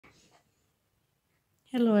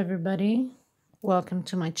Hello everybody, welcome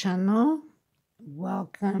to my channel.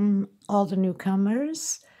 Welcome all the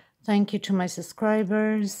newcomers. Thank you to my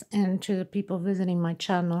subscribers and to the people visiting my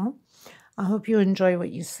channel. I hope you enjoy what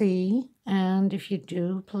you see, and if you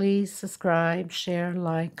do, please subscribe, share,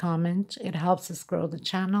 like, comment. It helps us grow the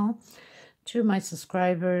channel. To my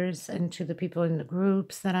subscribers and to the people in the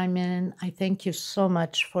groups that I'm in, I thank you so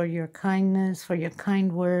much for your kindness, for your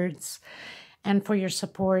kind words, and for your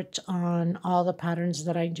support on all the patterns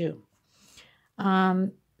that I do.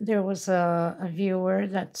 There was a viewer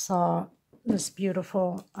that saw this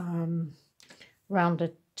beautiful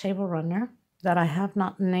rounded table runner that I have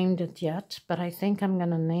not named it yet, but I think I'm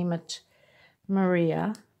going to name it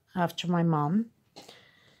Maria after my mom.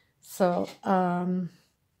 So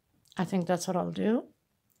I think that's what I'll do.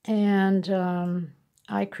 And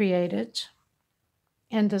I created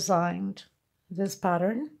and designed this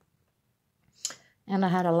pattern, and I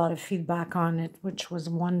had a lot of feedback on it, which was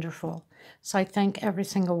wonderful. So I thank every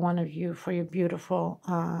single one of you for your beautiful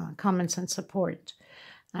comments and support.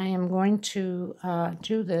 I am going to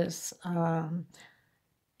do this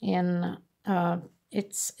in,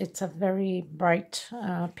 it's a very bright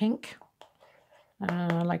pink,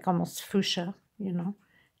 like almost fuchsia, you know.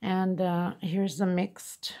 And here's the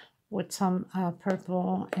mixed with some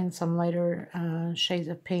purple and some lighter shades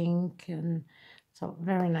of pink, and so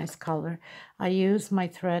very nice color. I use my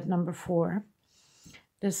thread number 4.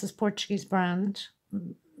 This is Portuguese brand,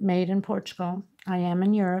 made in Portugal. I am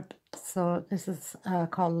in Europe, so this is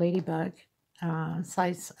called Ladybug,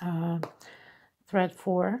 size thread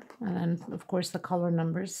 4, and then of course the color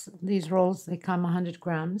numbers. These rolls, they come 100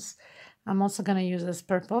 grams. I'm also going to use this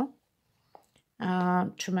purple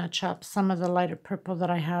to match up some of the lighter purple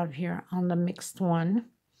that I have here on the mixed one.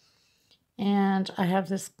 And I have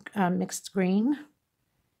this mixed green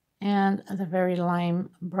and the very lime,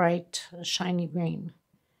 bright, shiny green.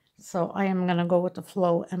 So I am going to go with the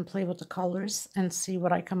flow and play with the colors and see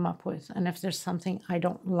what I come up with. And if there's something I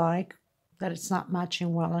don't like, that it's not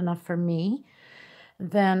matching well enough for me,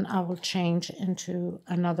 then I will change into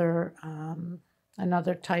another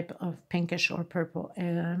type of pinkish or purple.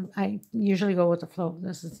 And I usually go with the flow.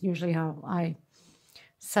 This is usually how I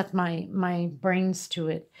set my brains to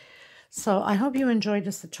it. So I hope you enjoyed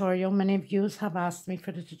this tutorial. Many of you have asked me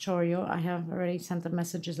for the tutorial. I have already sent the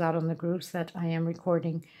messages out on the groups that I am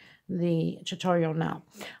recording the tutorial now.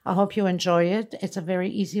 I hope you enjoy it. It's a very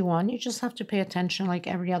easy one. You just have to pay attention like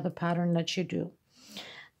every other pattern that you do.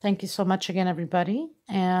 Thank you so much again, everybody.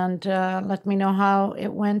 And let me know how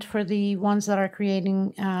it went for the ones that are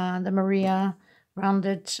creating the Maria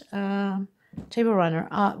rounded table runner.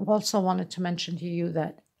 I also wanted to mention to you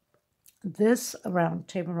that this round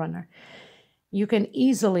table runner, you can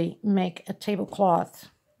easily make a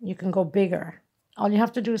tablecloth. You can go bigger. All you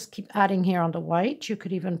have to do is keep adding here on the white. You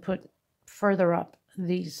could even put further up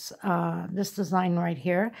these this design right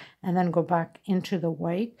here and then go back into the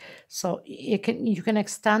white. So you can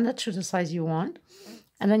extend it to the size you want,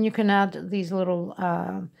 and then you can add these little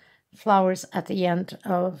flowers at the end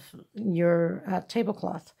of your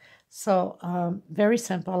tablecloth. So very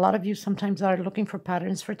simple. A lot of you sometimes are looking for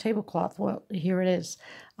patterns for tablecloth. Well, here it is.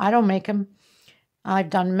 I don't make them. I've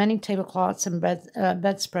done many tablecloths and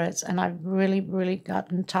bedspreads, and I've really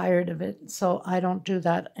gotten tired of it. So I don't do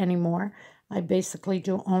that anymore. I basically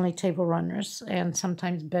do only table runners and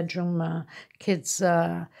sometimes bedroom kids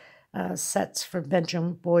sets for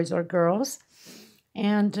bedroom boys or girls,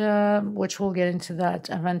 and which we'll get into that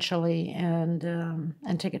eventually and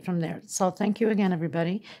take it from there. So thank you again,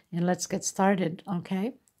 everybody, and let's get started.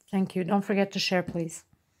 Okay, thank you. Don't forget to share, please.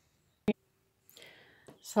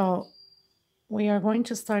 So we are going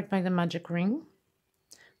to start by the magic ring.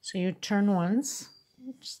 So you turn once.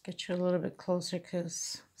 Just get you a little bit closer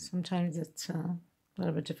because sometimes it's a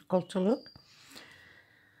little bit difficult to look.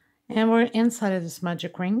 And we're inside of this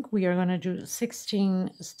magic ring. We are going to do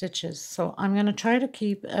 16 stitches. So I'm going to try to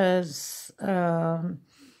keep as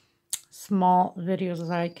small videos as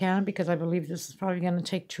I can, because I believe this is probably going to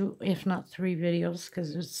take 2, if not 3 videos,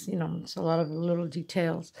 because it's, you know, it's a lot of little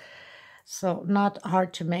details. So not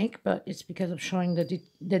hard to make, but it's because of showing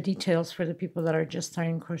the details for the people that are just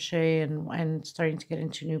starting crochet and starting to get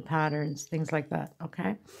into new patterns, things like that,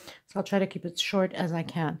 okay? So I'll try to keep it short as I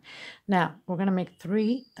can. Now, we're going to make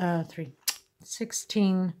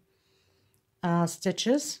 16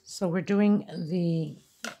 stitches. So we're doing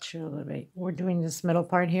we're doing this middle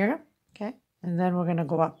part here, okay? And then we're going to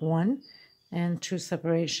go up 1 and 2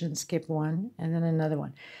 separations, skip 1, and then another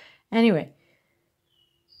one. Anyway,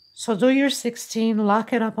 so do your 16,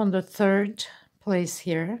 lock it up on the 3rd place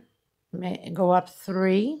here, go up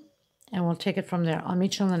 3, and we'll take it from there. I'll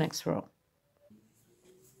meet you on the next row.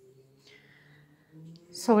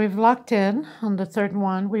 So we've locked in on the third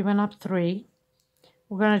one. We went up 3.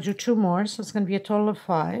 We're going to do 2 more, so it's going to be a total of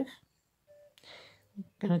 5.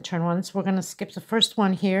 Going to turn once. We're going to skip the first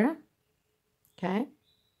one here. Okay.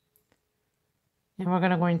 And we're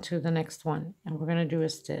going to go into the next one, and we're going to do a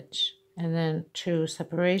stitch, and then 2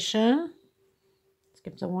 separation.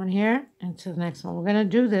 Skip the one here into the next one. We're going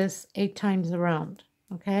to do this 8 times around.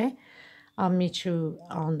 Okay. I'll meet you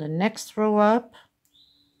on the next row up.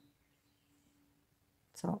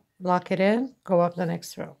 So lock it in, go up the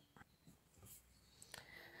next row.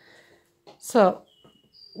 So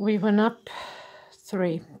we went up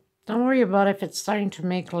 3. Don't worry about if it's starting to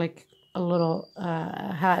make like a little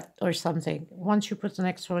hat or something. Once you put the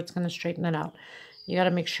next row, it's going to straighten it out. You got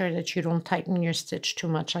to make sure that you don't tighten your stitch too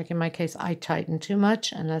much. Like in my case, I tighten too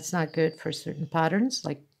much, and that's not good for certain patterns,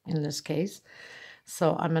 like in this case.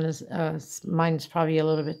 So I'm going to, mine's probably a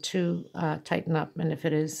little bit too tightened up, and if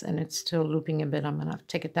it is, and it's still looping a bit, I'm going to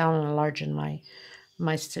take it down and enlargen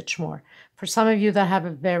my stitch more. For some of you that have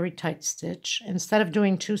a very tight stitch, instead of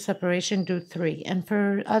doing 2 separation, do 3. And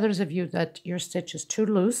for others of you that your stitch is too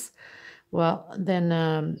loose, well,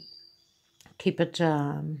 then keep it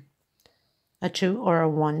a 2 or a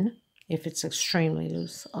 1 if it's extremely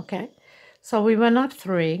loose, okay? So we went up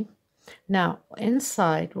 3. Now,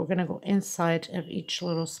 inside, we're going to go inside of each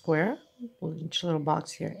little square, each little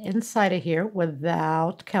box here. Inside of here,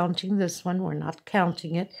 without counting this one, we're not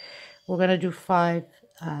counting it. We're going to do 5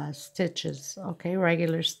 stitches, okay?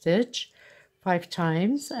 Regular stitch, 5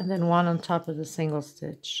 times, and then 1 on top of the single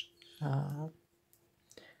stitch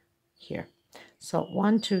here. So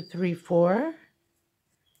 1, 2, 3, 4,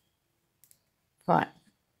 5.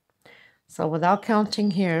 So without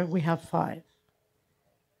counting here, we have 5.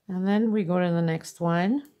 And then we go to the next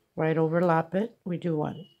one, right overlap it, we do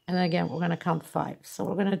 1. And again, we're going to count 5. So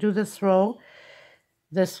we're going to do this row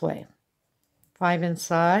this way. 5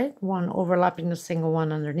 inside, 1 overlapping the single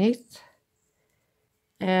one underneath.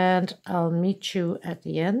 And I'll meet you at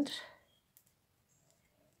the end.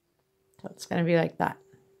 So it's going to be like that.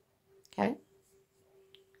 Okay.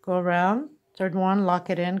 Go around, third one, lock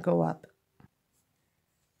it in, go up.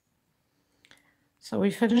 So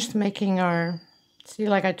we finished making our... See,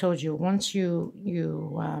 like I told you, once you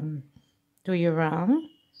do your round,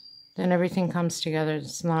 then everything comes together.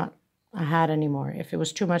 It's not a hat anymore. If it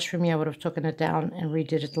was too much for me, I would have taken it down and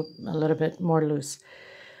redid it a little bit more loose.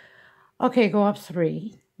 Okay, go up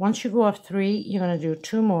 3. Once you go up 3, you're going to do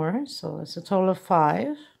 2 more. So it's a total of 5.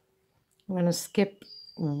 I'm going to skip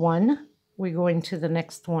 1. We go into the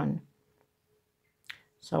next one.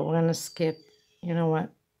 So we're going to skip, you know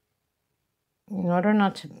what? In order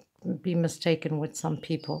not to be mistaken with some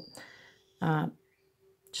people,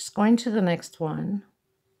 just going to the next one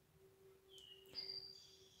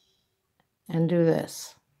and do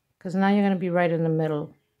this, because now you're going to be right in the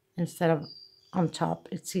middle instead of on top.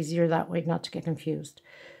 It's easier that way not to get confused.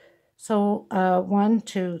 So 1,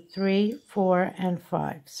 2, 3, 4, and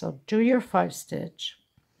 5. So do your 5 stitch,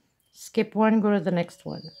 skip 1, go to the next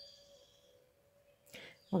one.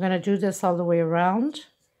 We're going to do this all the way around.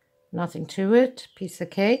 Nothing to it, piece of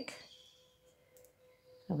cake.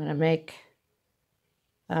 I'm going to make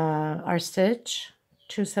our stitch,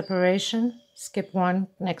 2 separation, skip 1,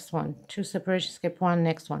 next one, 2 separation, skip 1,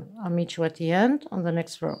 next one. I'll meet you at the end on the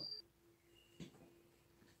next row.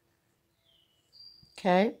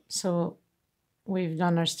 Okay, so we've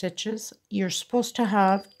done our stitches. You're supposed to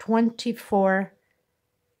have 24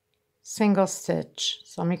 single stitch,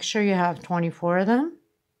 so make sure you have 24 of them.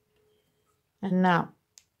 And now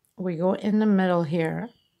we go in the middle here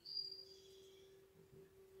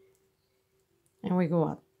and we go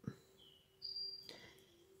up,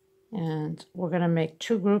 and we're going to make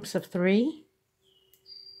 2 groups of 3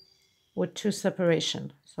 with 2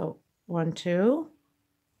 separation. So 1, 2,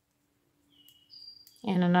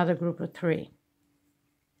 and another group of 3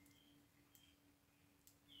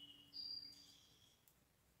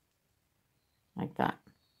 like that.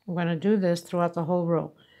 We're going to do this throughout the whole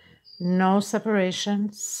row. No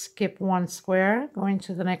separation, skip 1 square, going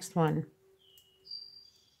to the next one.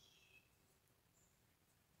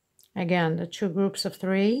 Again, the 2 groups of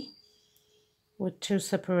 3 with 2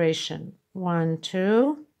 separation. 1,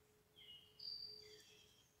 2,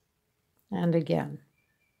 and again.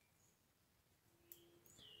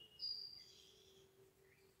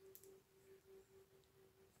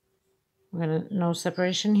 We're going to, no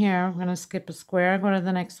separation here. We're going to skip a square, go to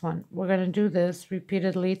the next one. We're going to do this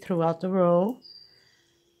repeatedly throughout the row.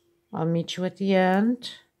 I'll meet you at the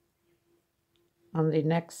end on the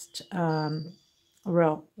next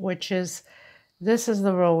row, which is, this is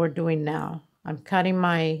the row we're doing now. I'm cutting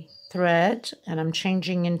my thread and I'm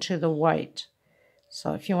changing into the white.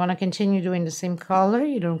 So if you want to continue doing the same color,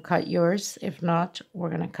 you don't cut yours. If not, we're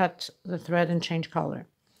going to cut the thread and change color.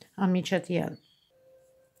 I'll meet you at the end.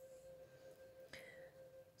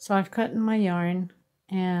 So I've cut in my yarn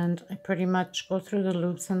and I pretty much go through the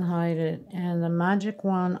loops and hide it. And the magic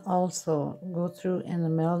one also go through in the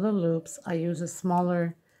middle of the loops. I use a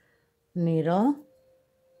smaller needle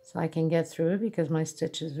so I can get through it because my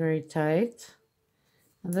stitch is very tight.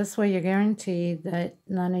 And this way you're guaranteed that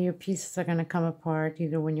none of your pieces are going to come apart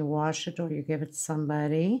either when you wash it or you give it to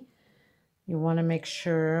somebody. You want to make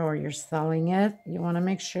sure, or you're selling it, you want to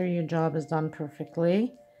make sure your job is done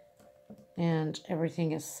perfectly and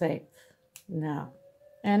everything is safe now.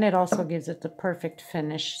 And it also gives it the perfect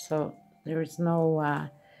finish, so there's no,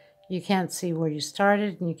 you can't see where you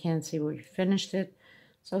started and you can't see where you finished it.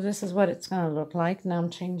 So this is what it's going to look like. Now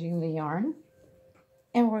I'm changing the yarn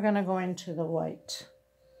and we're going to go into the white.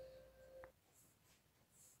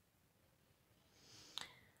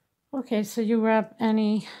 Okay, so you wrap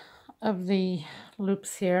any of the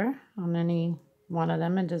loops here on any one of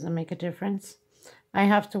them. It doesn't make a difference. I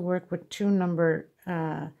have to work with two number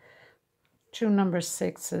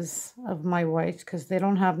 6s of my white because they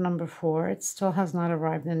don't have number 4. It still has not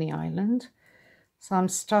arrived in the island. So I'm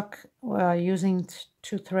stuck using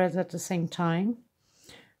 2 threads at the same time,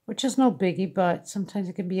 which is no biggie, but sometimes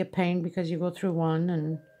it can be a pain because you go through one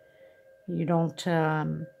and you don't,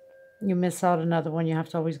 you miss out another one. You have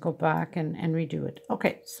to always go back and redo it.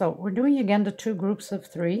 Okay, so we're doing again the 2 groups of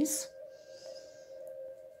 3s,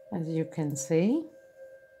 as you can see,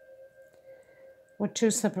 with 2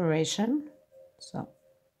 separation. So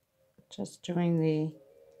just doing the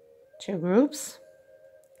 2 groups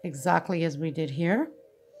exactly as we did here.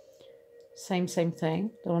 Same thing.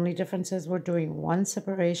 The only difference is we're doing 1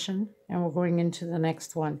 separation and we're going into the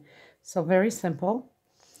next one. So very simple.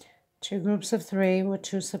 2 groups of 3 with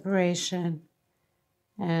 2 separation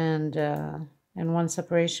and 1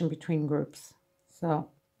 separation between groups. So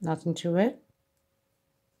nothing to it.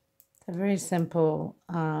 It's a very simple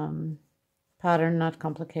pattern, not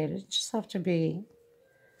complicated. You just have to be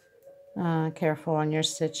careful on your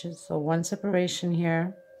stitches. So 1 separation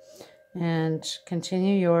here and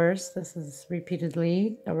continue yours. This is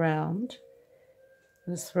repeatedly around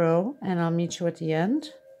this row and I'll meet you at the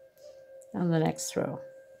end on the next row.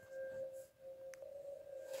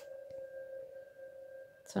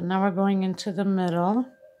 So now we're going into the middle.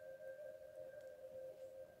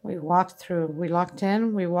 We walked through, we locked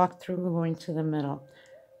in, we walked through, we're going to the middle.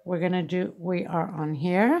 We're going to do, we are on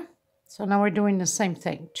here. So now we're doing the same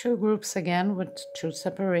thing. 2 groups again with 2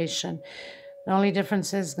 separation. The only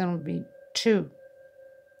difference is going to be 2.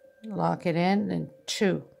 Lock it in, then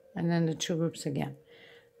 2, and then the 2 groups again.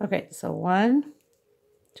 Okay, so 1,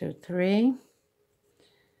 2, 3.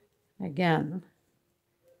 Again,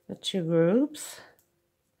 the 2 groups.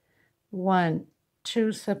 1,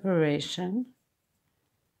 2 separation.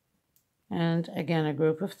 And again, a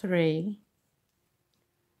group of 3.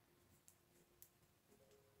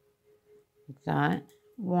 Like that.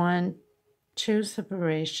 1, 2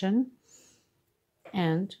 separation.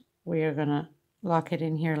 And we are going to lock it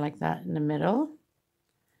in here like that in the middle.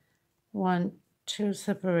 1, 2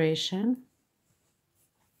 separation.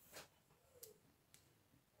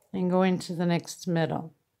 And go into the next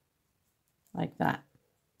middle. Like that.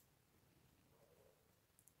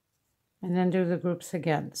 And then do the groups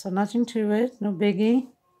again. So nothing to it, no biggie.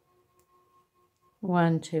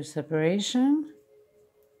 1, 2 separation.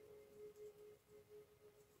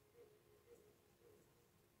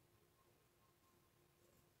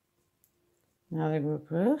 Another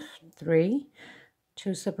group of 3.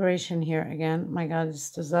 2 separation here again. My God,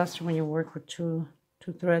 it's a disaster when you work with two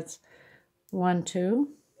threads. 1, 2.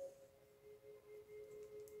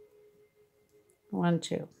 1,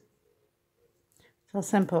 2. So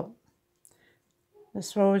simple.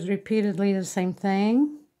 This row is repeatedly the same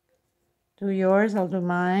thing. Do yours, I'll do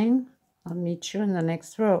mine. I'll meet you in the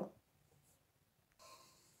next row.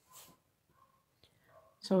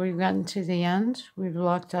 So we've gotten to the end. We've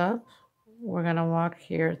locked up. We're going to walk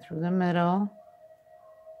here through the middle.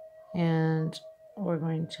 And we're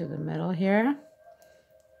going to the middle here.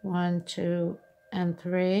 1, 2, and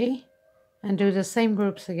 3. And do the same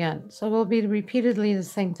groups again. So we'll be repeatedly the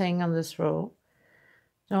same thing on this row.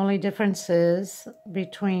 The only difference is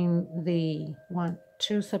between the 1,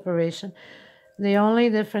 2 separation. The only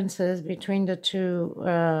difference is between the two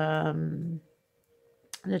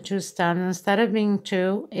stands. Instead of being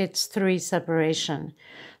 2, it's 3 separation.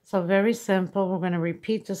 So very simple. We're going to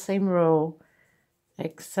repeat the same row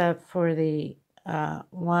except for the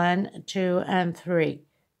 1, 2, and 3.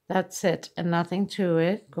 That's it, and nothing to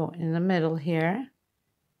it. Go in the middle here.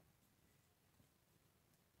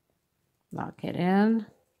 lock it in.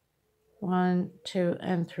 1, 2,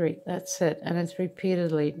 and 3. That's it. And it's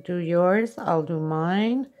repeatedly. Do yours, I'll do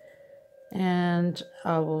mine, and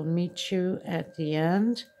I will meet you at the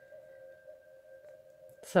end.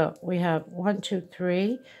 So we have 1, 2,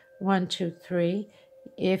 3, 1, 2, 3.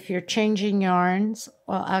 If you're changing yarns,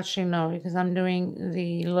 well, actually no, because I'm doing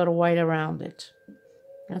the little white around it.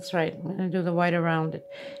 That's right, I'm going to do the white around it.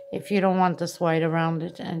 If you don't want this white around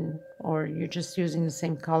it, or you're just using the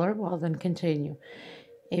same color, well, then continue.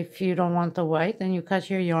 If you don't want the white, then you cut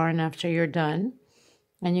your yarn after you're done,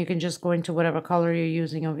 and you can just go into whatever color you're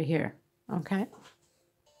using over here, okay?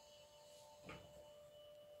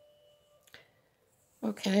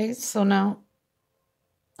 Okay, so now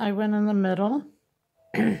I went in the middle,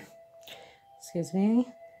 excuse me,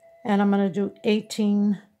 and I'm going to do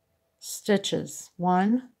 18 stitches.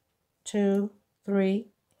 1, 2, 3,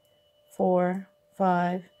 4,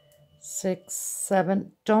 5, 6,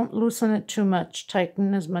 7. Don't loosen it too much.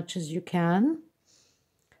 Tighten as much as you can.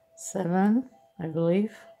 7, I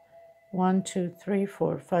believe. 1, 2, 3,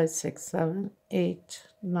 4, 5, 6, 7, 8,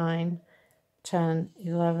 9, 10,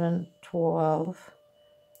 11, 12,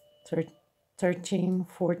 13,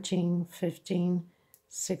 14, 15,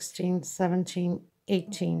 16, 17,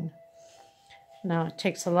 18. Now it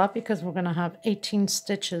takes a lot because we're going to have 18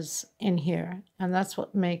 stitches in here, and that's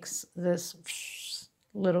what makes this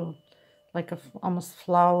little, like a almost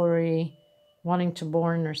flowery, wanting to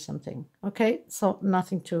born or something. Okay, so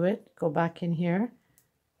nothing to it. Go back in here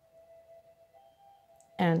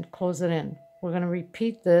and close it in. We're going to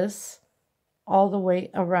repeat this all the way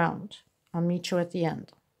around. I'll meet you at the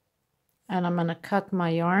end. And I'm going to cut my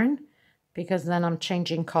yarn because then I'm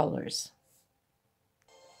changing colors.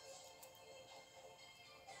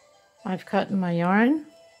 I've cut my yarn.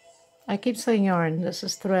 I keep saying yarn. This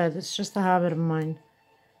is thread. It's just a habit of mine.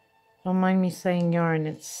 Don't mind me saying yarn.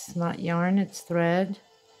 It's not yarn, it's thread.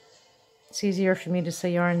 It's easier for me to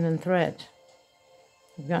say yarn than thread.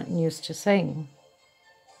 I've gotten used to saying.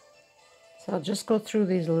 So I'll just go through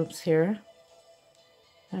these loops here.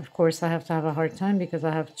 And of course I have to have a hard time because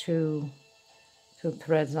I have two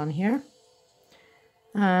threads on here.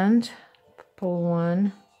 And pull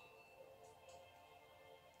one.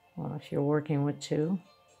 Well, if you're working with two,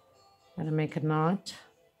 gotta make a knot.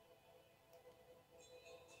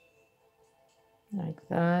 Like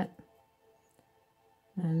that.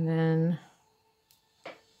 And then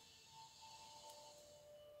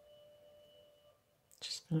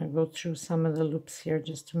just gonna go through some of the loops here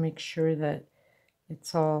just to make sure that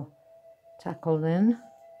it's all tackled in.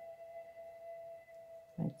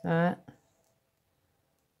 Like that.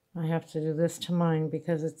 I have to do this to mine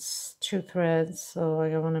because it's 2 threads, so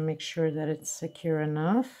I want to make sure that it's secure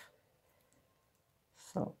enough.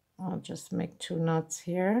 So I'll just make 2 knots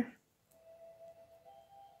here.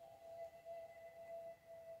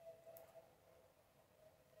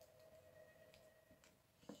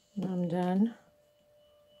 I'm done.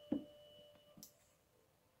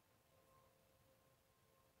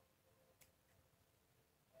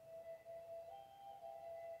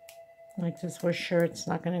 Like this, we're sure it's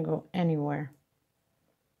not going to go anywhere.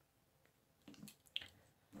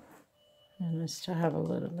 And I still have a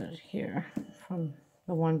little bit here from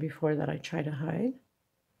the one before that I try to hide.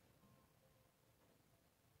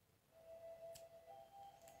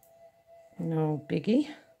 No biggie.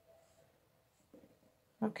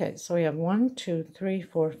 Okay, so we have 1, 2, 3,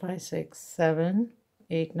 4, 5, 6, 7,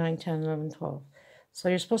 8, 9, 10, 11, 12. So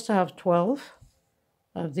you're supposed to have 12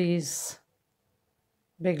 of these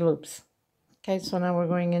big loops. Okay, so now we're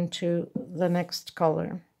going into the next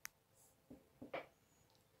color.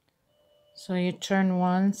 So you turn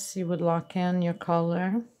once, you would lock in your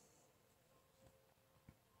color.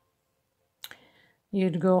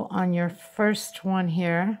 You'd go on your first one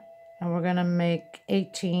here, and we're going to make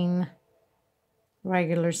 18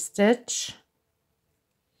 regular stitch.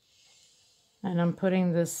 And I'm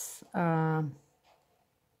putting this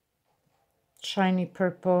shiny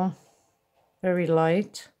purple, very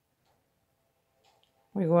light.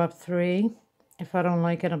 We go up 3. If I don't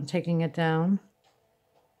like it, I'm taking it down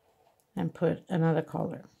and put another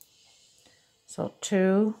color. So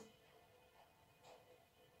 2,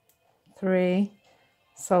 3.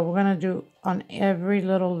 So we're going to do on every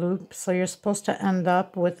little loop. So you're supposed to end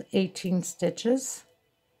up with 18 stitches.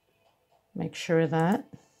 Make sure of that.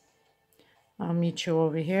 I'll meet you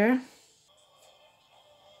over here.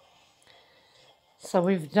 So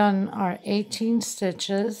we've done our 18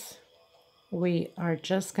 stitches. We are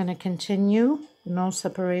just going to continue, no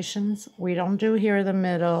separations. We don't do here the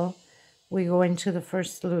middle. We go into the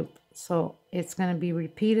first loop. So it's going to be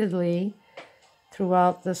repeatedly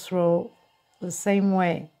throughout this row the same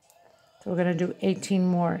way. So we're going to do 18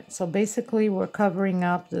 more. So basically we're covering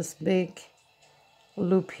up this big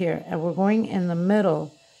loop here, and we're going in the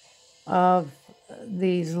middle of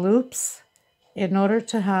these loops in order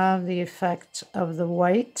to have the effect of the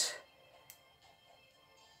white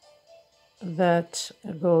that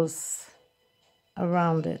goes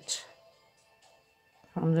around it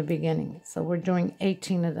from the beginning. So we're doing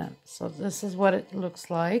 18 of them. So this is what it looks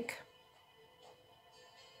like.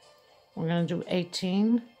 We're going to do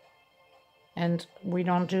 18, and we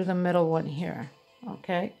don't do the middle one here.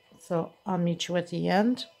 Okay, so I'll meet you at the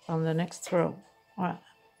end on the next row.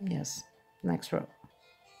 Yes, next row.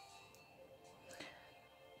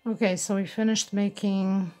 Okay, so we finished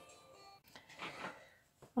making.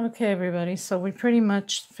 Okay, everybody, so we pretty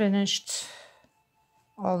much finished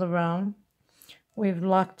all the round. We've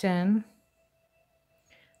locked in.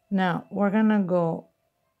 Now we're gonna go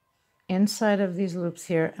inside of these loops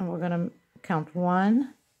here, and we're gonna count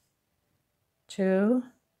 1, 2,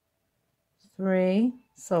 3.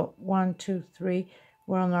 So 1, 2, 3.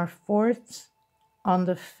 We're on our 4th. On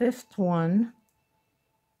the 5th one,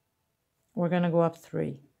 we're gonna go up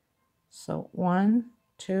 3. So 1,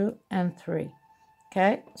 2, and 3.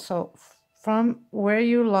 Okay, so from where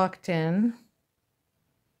you locked in,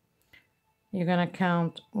 you're going to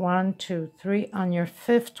count 1, 2, 3 on your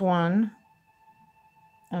 5th one.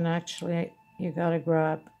 And actually, you got to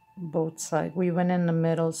grab both sides. We went in the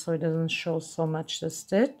middle so it doesn't show so much the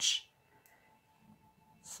stitch.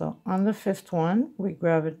 So on the 5th one, we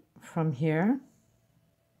grab it from here.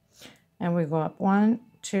 And we go up 1,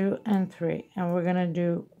 2, and 3. And we're going to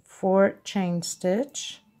do 4 chain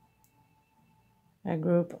stitch. A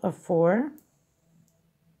group of 4.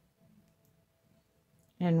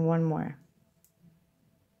 And 1 more.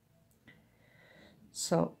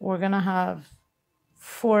 So we're going to have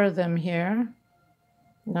 4 of them here.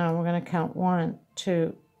 Now we're going to count 1,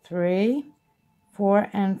 2, 3, 4,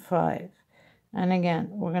 and 5. And again,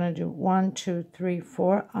 we're going to do 1, 2, 3,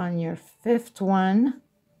 4 on your 5th one.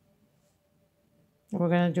 We're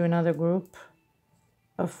going to do another group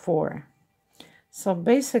of 4. So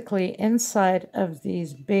basically inside of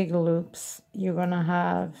these big loops, you're going to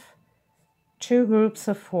have 2 groups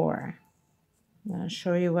of 4. I'll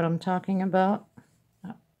show you what I'm talking about.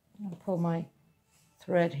 I'll pull my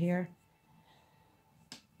thread here.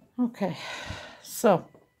 Okay, so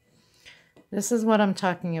this is what I'm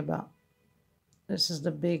talking about. This is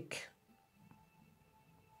the big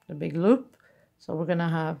loop. So we're going to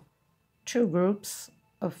have 2 groups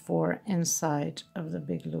of 4 inside of the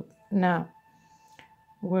big loop. Now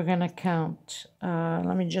we're going to count.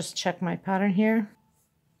 Let me just check my pattern here.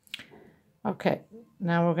 Okay,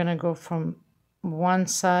 now we're going to go from one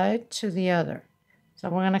side to the other. So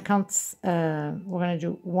we're going to count, we're going to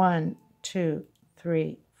do 1, 2,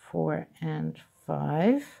 3, 4, and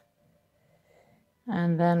 5.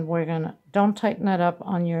 And then we're going to, don't tighten it up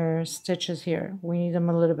on your stitches here. We need them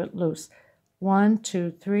a little bit loose. 1,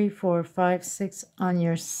 2, 3, 4, 5, 6. On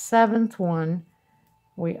your 7th one,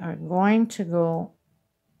 we are going to go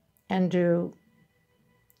and do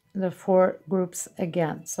the 4 groups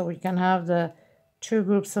again. So we can have the 2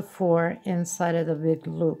 groups of 4 inside of the big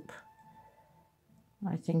loop.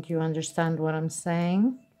 I think you understand what I'm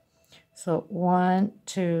saying. So 1,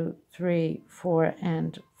 2, 3, 4,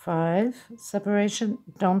 and 5 separation.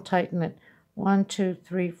 Don't tighten it. 1, 2,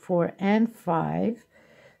 3, 4, and 5.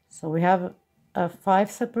 So we have a 5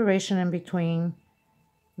 separation in between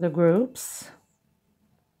the groups,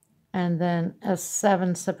 and then a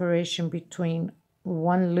 7 separation between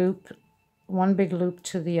one loop, one big loop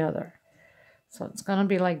to the other. So it's going to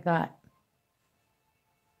be like that.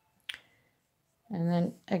 And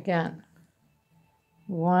then again,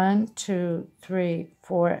 1, 2, 3,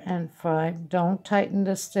 4, and 5. Don't tighten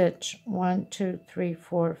the stitch. 1, 2, 3,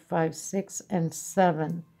 4, 5, 6, and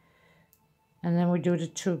 7. And then we do the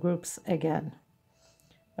 2 groups again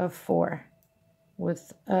of 4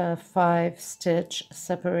 with a 5 stitch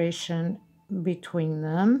separation between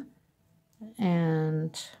them.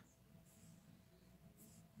 And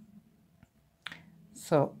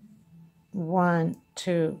so 1,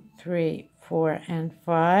 2, 3, 4, and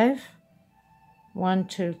 5. 1,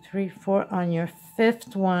 2, 3, 4. On your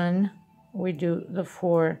 5th one, we do the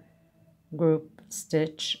 4 group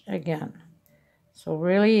stitch again. So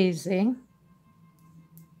really easy.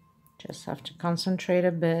 Just have to concentrate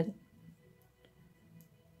a bit.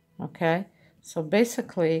 Okay, so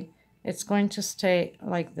basically it's going to stay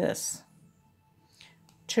like this.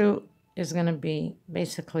 2 is going to be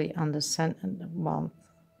basically on the center, well,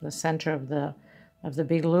 the center of the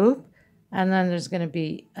big loop, and then there's going to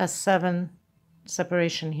be a 7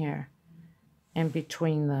 separation here in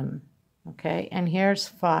between them. Okay, and here's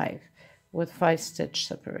 5. with 5 stitch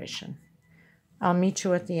separation. I'll meet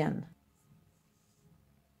you at the end.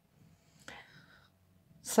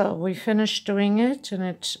 So we finished doing it, and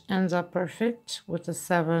it ends up perfect with the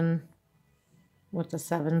 7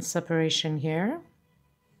 separation here.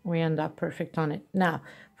 We end up perfect on it. Now,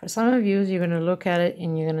 for some of you, you're going to look at it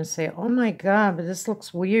and you're going to say, oh my God, but this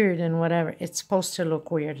looks weird and whatever. It's supposed to look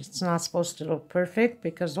weird. It's not supposed to look perfect,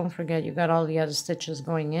 because don't forget, you got all the other stitches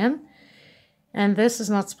going in. And this is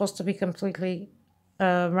not supposed to be completely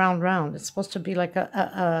round. It's supposed to be like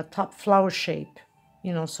a top flower shape,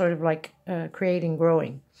 you know, sort of like creating,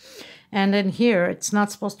 growing. And then here, it's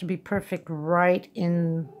not supposed to be perfect right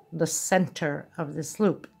in the center of this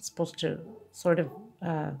loop. It's supposed to sort of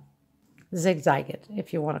zigzag it,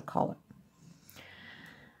 if you want to call it.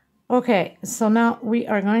 Okay, so now we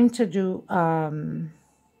are going to do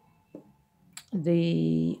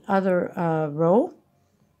the other row,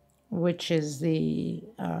 which is the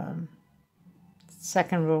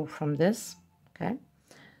second row from this. Okay,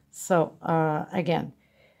 so again,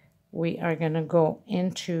 we are going to go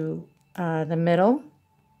into the middle.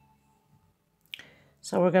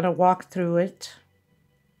 So we're going to walk through it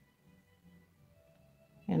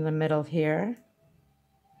in the middle here,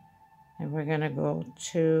 and we're going to go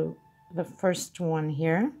to the first one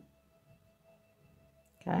here.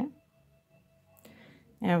 Okay,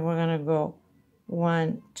 and we're going to go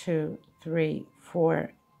 1, 2, 3,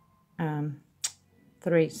 4,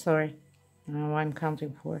 3, sorry, I don't know why I'm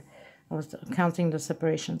counting 4. I was counting the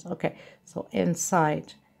separations. Okay, so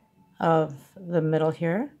inside of the middle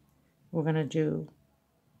here, we're going to do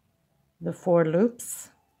the 4 loops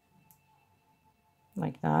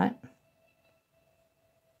like that.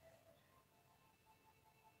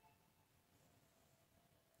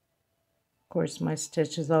 Of course, my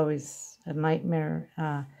stitch is always a nightmare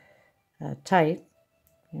tight,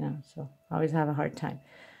 you know, so I always have a hard time.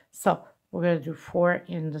 So we're going to do 4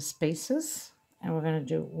 in the spaces, and we're going to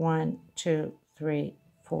do 1, 2, 3,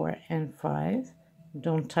 4, and 5.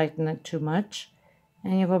 Don't tighten it too much.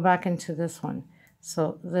 And you go back into this one.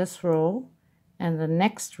 So this row and the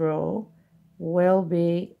next row will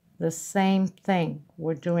be the same thing.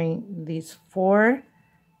 We're doing these 4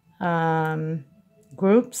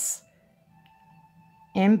 groups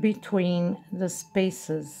in between the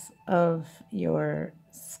spaces of your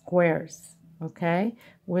squares, okay,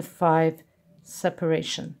 with 5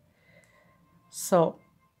 separation. So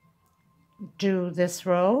do this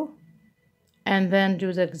row and then do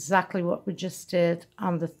exactly what we just did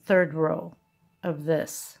on the 3rd row of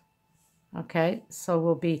this. Okay, so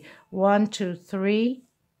we'll be 1, 2, 3,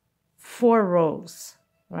 4 rows,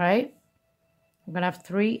 right? We're gonna have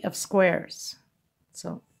 3 of squares.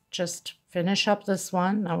 So just finish up this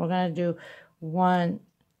one. Now we're gonna do 1,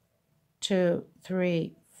 2,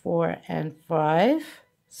 3, 4, and 5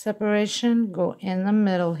 separation. Go in the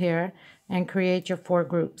middle here and create your 4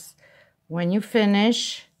 groups. When you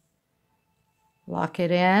finish, lock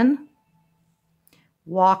it in,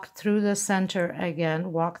 walk through the center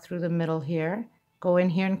again, walk through the middle here, go in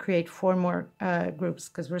here and create 4 more groups,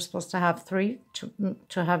 because we're supposed to have 3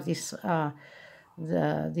 to have these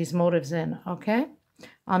motifs in. Okay,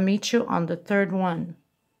 I'll meet you on the 3rd one.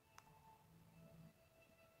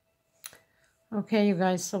 Okay, you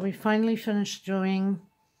guys, so we finally finished doing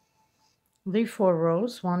the 4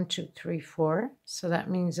 rows, 1, 2, 3, 4. So that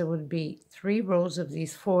means it would be 3 rows of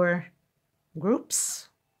these 4 groups.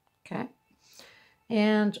 Okay,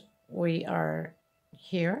 and we are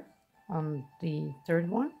here on the 3rd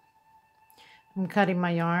one. I'm cutting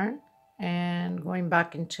my yarn and going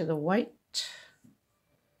back into the white.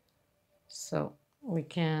 So we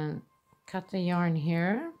can cut the yarn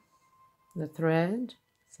here, the thread.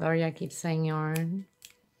 Sorry, I keep saying yarn.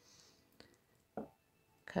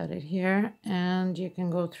 Cut it here, and you can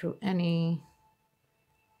go through any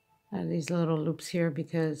of these little loops here,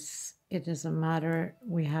 because it doesn't matter.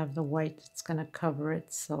 We have the white that's going to cover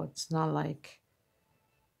it, so it's not like,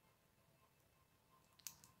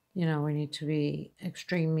 you know, we need to be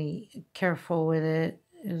extremely careful with it.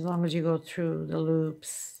 As long as you go through the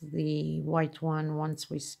loops, the white one, once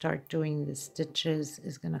we start doing the stitches,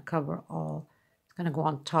 is going to cover all. It's going to go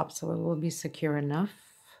on top, so it will be secure enough.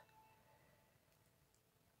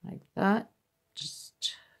 Like that,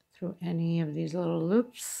 just through any of these little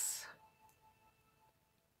loops.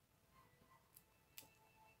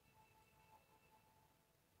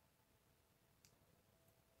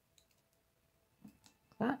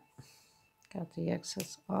 That, got the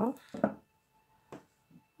excess off.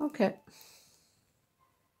 Okay.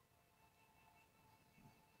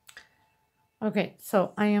 Okay,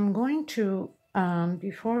 so I am going to,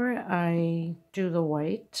 before I do the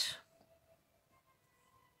white,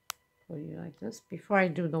 show you like this. Before I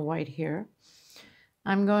do the white here,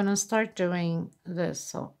 I'm going to start doing this.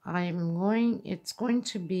 So it's going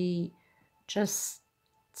to be just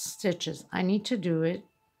stitches. I need to do it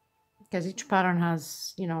because each pattern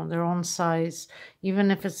has, you know, their own size,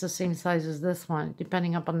 even if it's the same size as this one,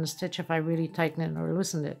 depending upon the stitch, if I really tighten it or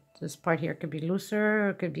loosen it. This part here could be looser, or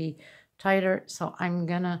it could be tighter. So I'm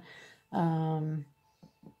gonna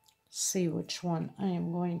see which one I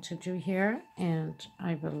am going to do here, and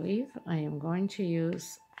I believe I am going to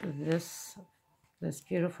use this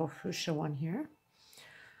beautiful fuchsia one here.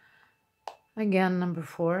 Again, number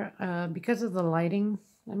 4. Because of the lighting,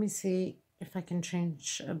 let me see if I can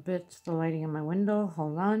change a bit the lighting in my window.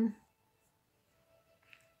 Hold on.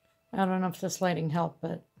 I don't know if this lighting helped,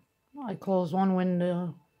 but I closed one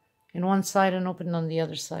window in one side and opened on the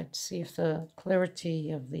other side to see if the clarity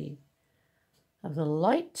of the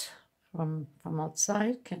light from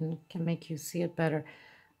outside can make you see it better.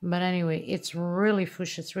 But anyway, it's really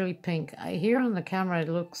fuchsia. It's really pink. Here on the camera, it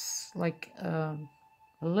looks like a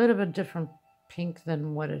little bit different pink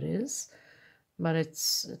than what it is, but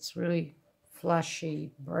it's really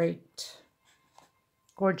flashy, bright,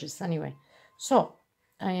 gorgeous. Anyway, so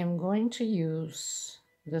I am going to use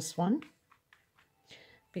this one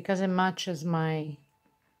because it matches my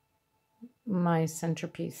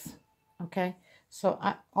centerpiece. Okay, so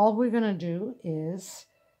all we're gonna do is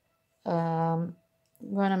I'm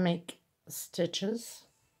gonna make stitches,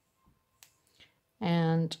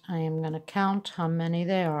 and I am gonna count how many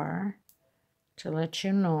there are to let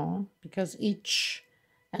you know, because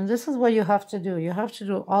and this is what you have to do. You have to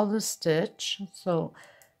do all the stitch. So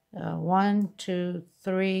 1, 2,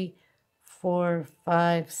 3, 4,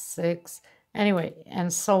 5, 6, anyway,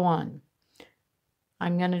 and so on.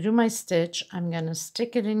 I'm going to do my stitch. I'm going to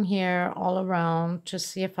stick it in here all around to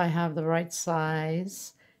see if I have the right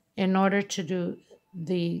size in order to do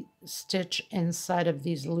the stitch inside of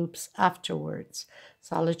these loops afterwards.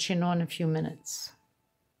 So I'll let you know in a few minutes.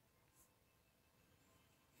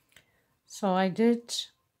 So I did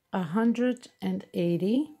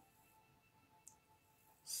 180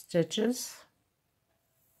 stitches,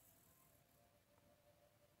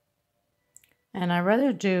 and I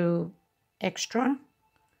rather do extra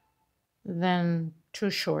than too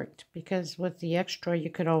short, because with the extra you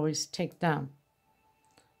could always take down,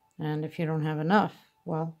 and if you don't have enough,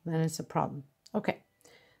 well, then it's a problem. Okay,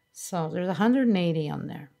 so there's 180 on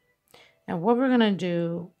there, and what we're gonna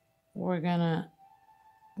do, we're gonna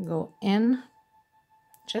go in,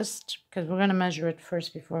 just because we're gonna measure it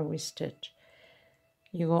first before we stitch.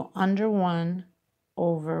 You go under 1,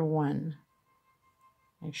 over 1.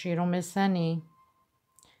 Make sure you don't miss any.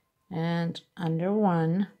 And under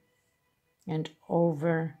 1 and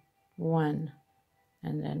over 1.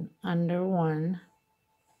 And then under 1.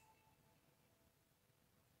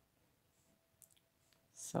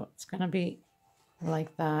 So it's going to be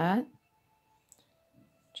like that.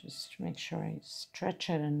 Just make sure I stretch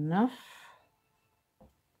it enough.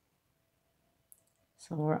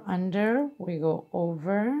 So we're under, we go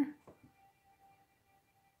over,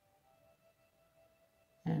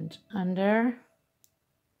 and under,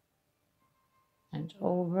 and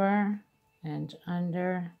over, and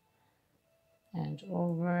under, and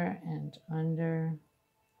over, and under,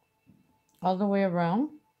 all the way around,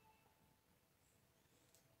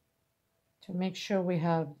 to make sure we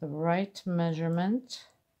have the right measurement.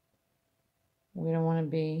 We don't want to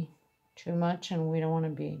be too much, and we don't want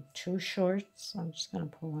to be too short. So I'm just going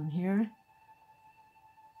to pull on here.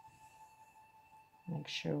 Make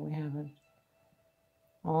sure we have it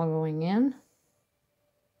all going in.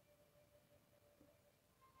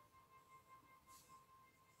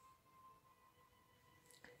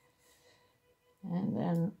 And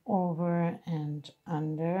then over and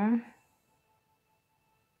under,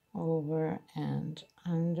 over and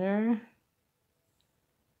under,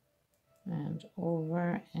 and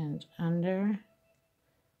over and under.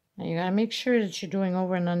 Now you gotta make sure that you're doing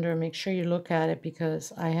over and under. Make sure you look at it,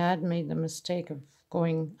 because I had made the mistake of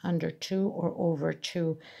going under 2 or over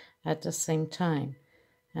 2 at the same time,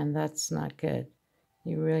 and that's not good.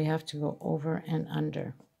 You really have to go over and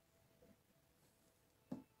under.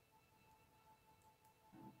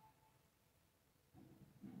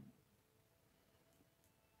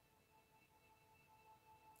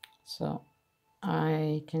 So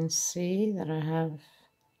I can see that I have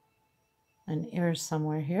an ear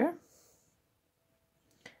somewhere here.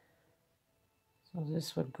 So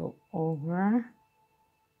this would go over,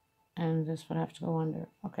 and this would have to go under.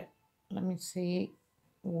 Okay, let me see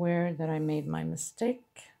where that I made my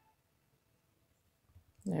mistake.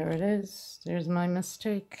 There it is. There's my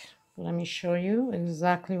mistake. Let me show you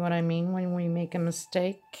exactly what I mean when we make a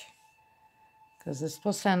mistake. because it's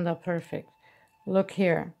supposed to end up perfect. Look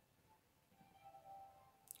here.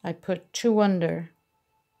 I put 2 under.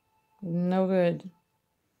 No good.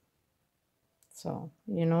 So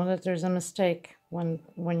you know that there's a mistake when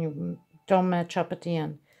you don't match up at the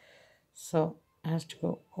end. So it has to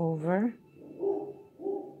go over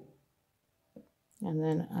and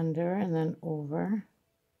then under and then over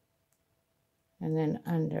and then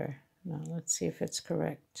under. Now let's see if it's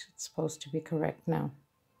correct. It's supposed to be correct now.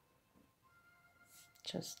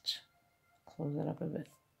 Just close it up a bit.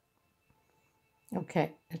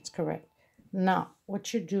 Okay, it's correct. Now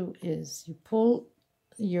what you do is you pull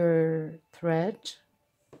your thread,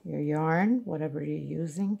 your yarn, whatever you're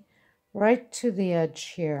using, right to the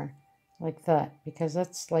edge here, like that, because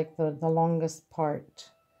that's like the longest part.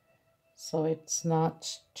 So it's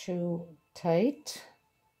not too tight,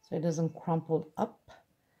 so it doesn't crumple up.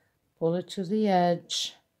 Pull it to the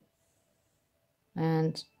edge,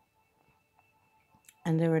 and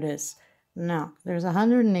there it is. Now there's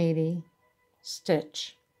 180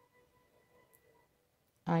 stitch.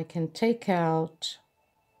 I can take out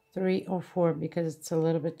 3 or 4 because it's a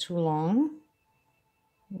little bit too long.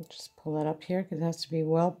 I'll just pull it up here because it has to be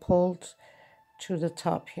well pulled to the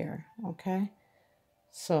top here. Okay,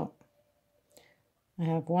 so I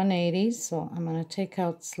have 180, so I'm going to take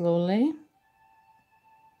out slowly.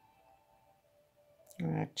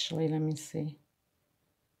 Or actually, let me see.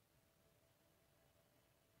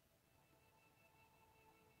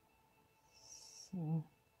 So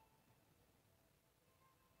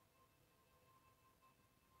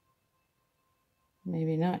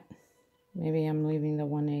maybe not. Maybe I'm leaving the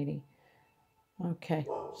 180. Okay,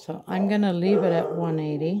 so I'm going to leave it at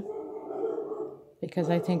 180 because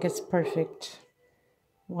I think it's perfect.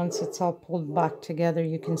 Once it's all pulled back together,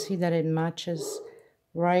 you can see that it matches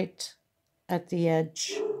right at the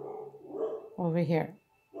edge over here.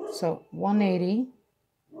 So 180,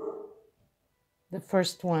 the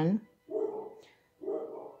first one.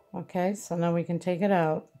 Okay, so now we can take it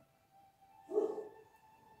out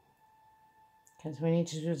because we need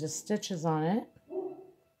to do the stitches on it.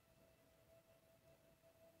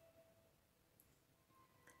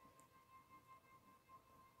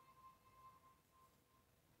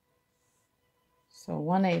 So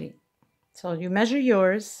 180. So you measure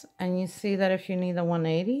yours and you see that if you need a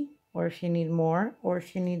 180 or if you need more or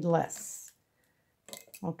if you need less.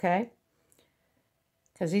 Okay?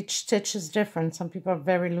 Because each stitch is different. Some people are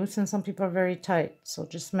very loose and some people are very tight. So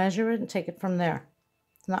just measure it and take it from there.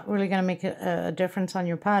 It's not really going to make a difference on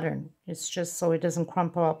your pattern. It's just so it doesn't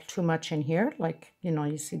crumple up too much in here. Like, you know,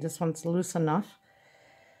 you see this one's loose enough.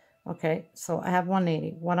 Okay, so I have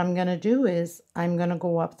 180. What I'm going to do is I'm going to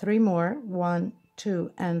go up 3 more. 1,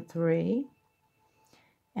 2, and 3.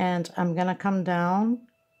 And I'm going to come down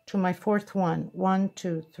to my 4th one. 1,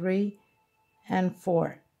 2, 3, and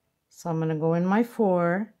 4. So I'm going to go in my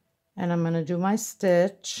 4 and I'm going to do my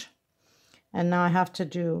stitch. And now I have to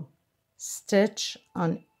do stitch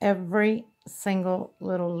on every single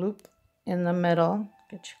little loop in the middle.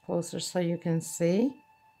 Get you closer so you can see.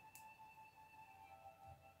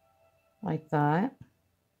 Like that.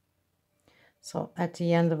 So at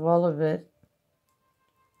the end of all of it,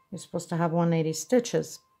 you're supposed to have 180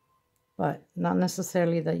 stitches, but not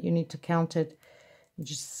necessarily that you need to count it. You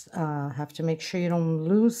just have to make sure you don't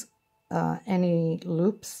lose any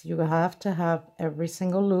loops. You have to have every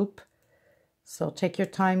single loop. So take your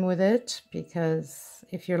time with it, because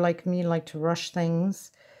if you're like me, like to rush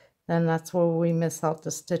things, then that's where we miss out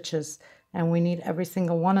the stitches. And we need every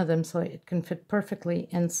single one of them so it can fit perfectly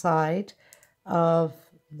inside of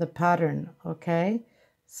the pattern. Okay,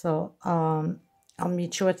 so I'll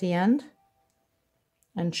meet you at the end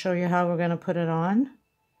and show you how we're going to put it on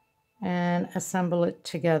and assemble it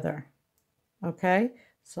together. Okay,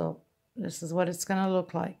 so this is what it's going to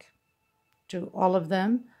look like. Do all of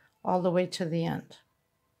them all the way to the end.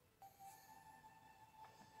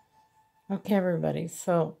 Okay, everybody,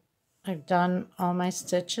 so I've done all my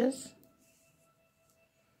stitches.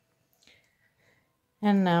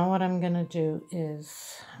 And now what I'm going to do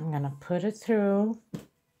is I'm going to put it through,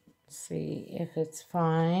 see if it's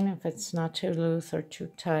fine, if it's not too loose or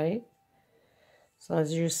too tight. So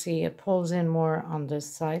as you see, it pulls in more on this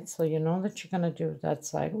side, so you know that you're going to do that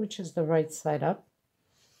side, which is the right side up.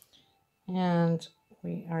 And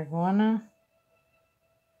we are going to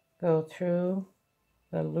go through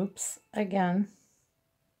the loops again,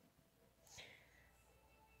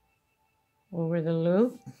 over the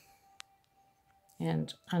loop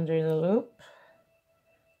and under the loop.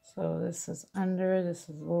 So this is under, this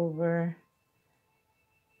is over,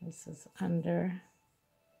 this is under.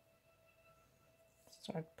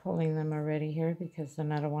 Start pulling them already here because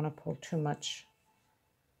then I don't want to pull too much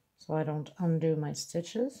so I don't undo my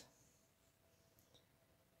stitches.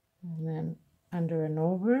 And then under and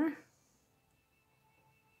over.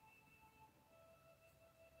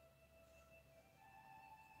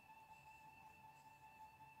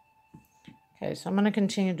 Okay, so I'm going to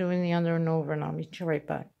continue doing the under and over, and I'll meet you right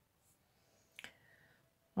back.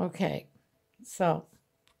 Okay, so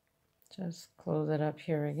just close it up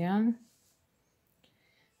here again.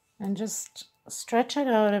 And just stretch it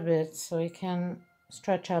out a bit so you can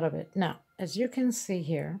stretch out a bit. Now, as you can see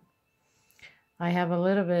here, I have a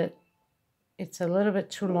little bit, it's a little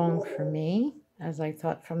bit too long for me, as I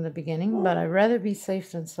thought from the beginning, but I'd rather be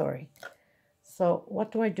safe than sorry. So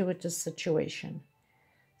what do I do with this situation?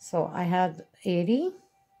 So I had 80.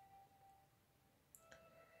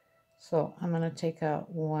 So I'm going to take out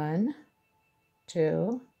 1,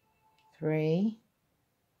 2, 3,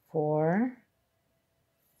 4,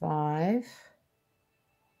 5,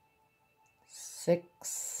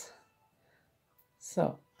 6.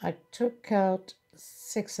 So I took out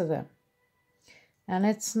 6 of them. And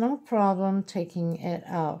it's no problem taking it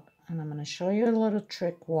out. And I'm going to show you a little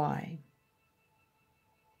trick why.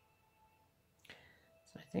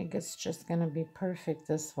 So I think it's just going to be perfect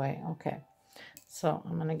this way. Okay. So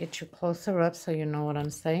I'm going to get you closer up so you know what I'm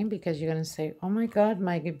saying, because you're going to say, oh my God,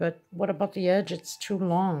 Maggie, but what about the edge? It's too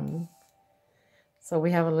long. So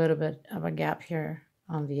we have a little bit of a gap here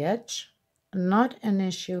on the edge. Not an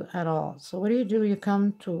issue at all. So what do? You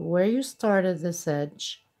come to where you started this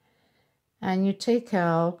edge and you take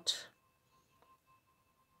out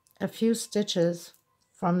a few stitches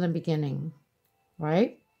from the beginning,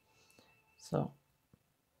 right? So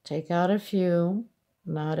take out a few,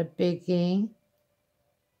 not a biggie.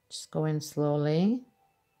 Just go in slowly.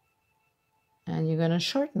 And you're going to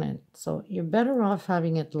shorten it. So you're better off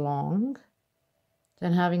having it long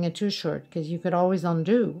than having it too short, because you could always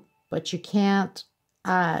undo, but you can't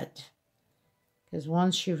add. Because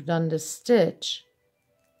once you've done the stitch,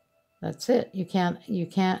 that's it. You can't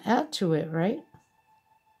add to it, right?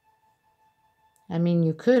 I mean,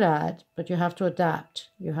 you could add, but you have to adapt.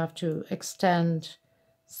 You have to extend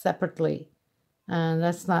separately, and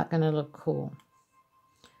that's not going to look cool.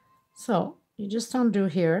 So you just undo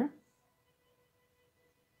here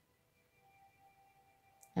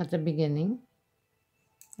at the beginning.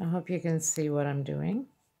 I hope you can see what I'm doing.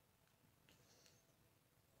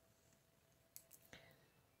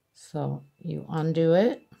 So you undo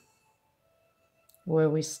it where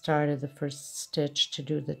we started the first stitch to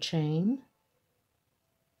do the chain.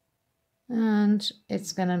 And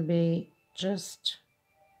it's going to be just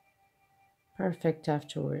perfect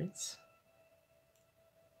afterwards.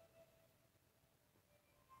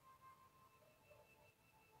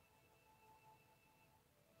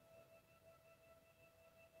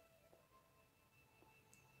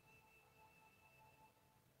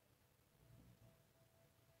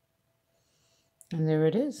 And there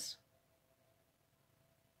it is.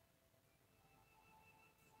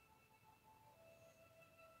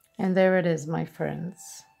 And there it is, my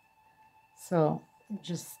friends. So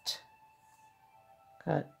just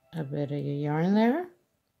cut a bit of your yarn there.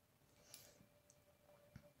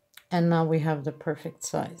 And now we have the perfect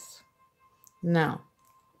size. Now,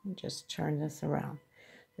 just turn this around.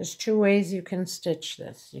 There's 2 ways you can stitch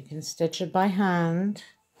this. You can stitch it by hand,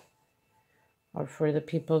 or for the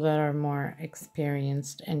people that are more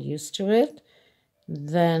experienced and used to it,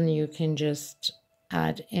 then you can just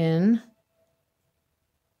add in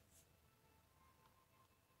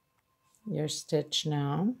your stitch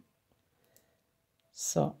now.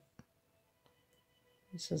 So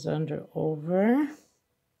this is under over,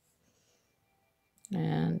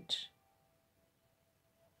 and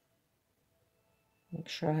make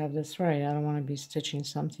sure I have this right. I don't want to be stitching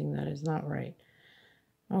something that is not right.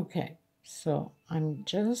 Okay, so I'm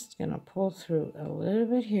just gonna pull through a little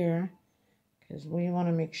bit here, because we want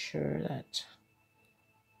to make sure that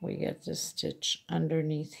we get this stitch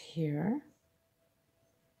underneath here.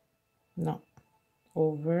 No,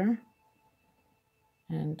 over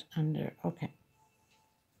and under. Okay,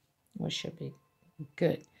 we should be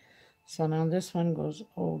good. So now this one goes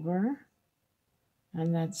over,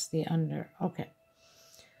 and that's the under. Okay,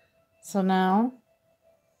 so now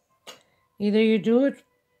either you do it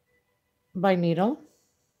by needle,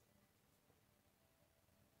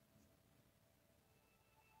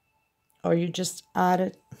 or you just add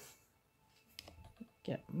it.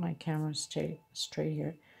 Get my camera straight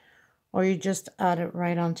here. Or you just add it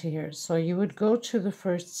right onto here. So you would go to the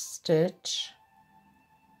first stitch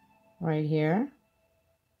right here,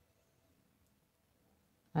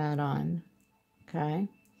 add on, okay?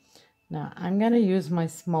 Now I'm going to use my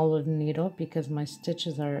smaller needle because my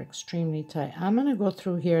stitches are extremely tight. I'm going to go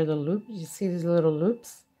through here the loop. You see these little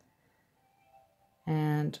loops?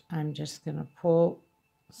 And I'm just going to pull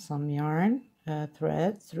some yarn,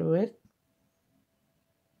 thread through it.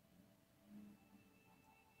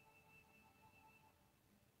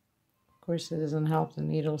 Of course, it doesn't help. The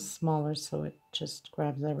needle's smaller, so it just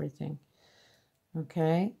grabs everything.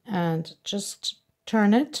 Okay, and just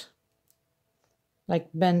turn it, like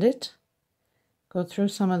bend it. Go through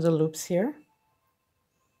some of the loops here.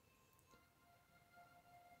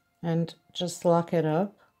 And just lock it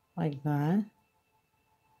up like that.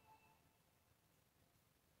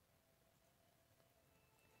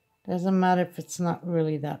 Doesn't matter if it's not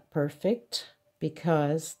really that perfect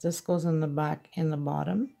because this goes in the back and the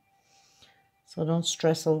bottom. So don't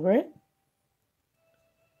stress over it.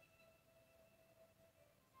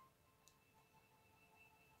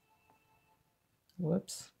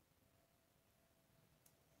 Whoops.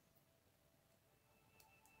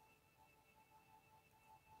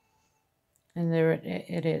 And there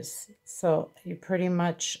it is. So you pretty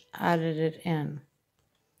much added it in.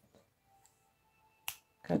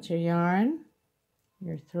 Cut your yarn,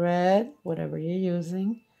 your thread, whatever you're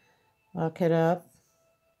using. Lock it up.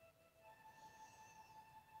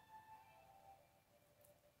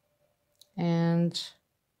 And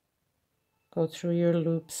go through your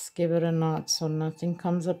loops, give it a knot so nothing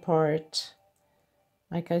comes apart.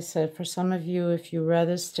 Like I said, for some of you, if you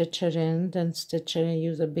rather stitch it in, then stitch it and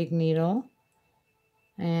use a big needle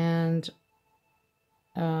and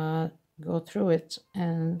go through it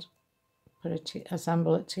and put it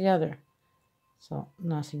assemble it together. So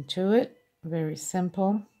nothing to it, very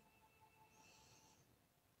simple.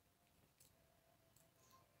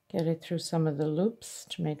 Get it through some of the loops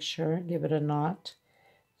to make sure, give it a knot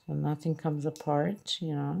so nothing comes apart,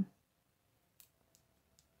 you know.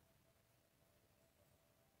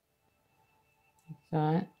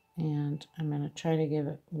 That, and I'm going to try to give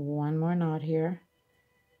it one more knot here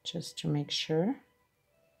just to make sure.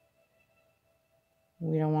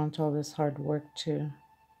 We don't want all this hard work to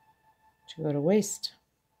go to waste.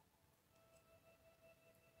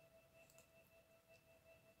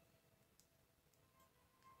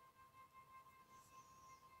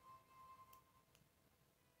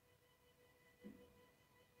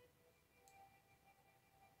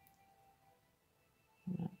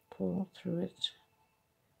 I'm going to pull through it.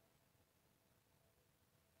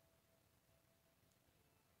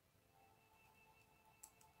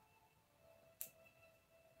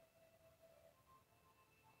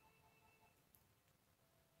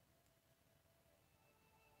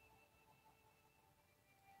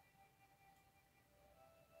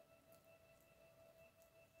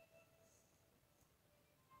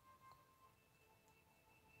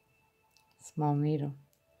 Small needle.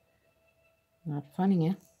 Not funny,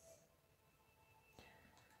 eh?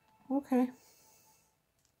 Okay.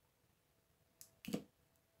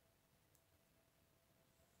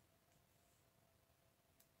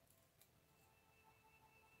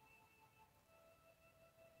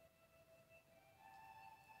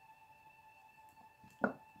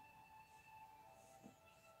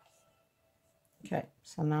 Okay,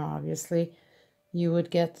 so now obviously you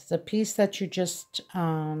would get the piece that you just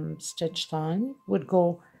stitched on would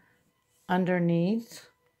go underneath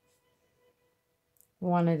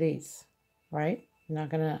one of these, right? You're not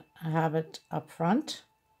going to have it up front.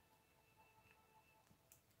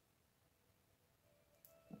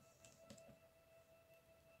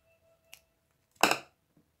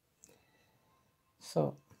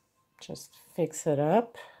 So just fix it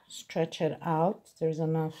up, stretch it out. There's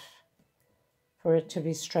enough for it to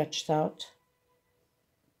be stretched out.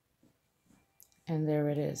 And there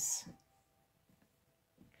it is.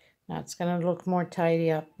 Now it's going to look more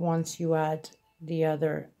tidy up once you add the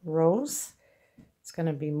other rows. It's going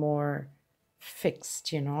to be more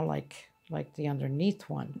fixed, you know, like the underneath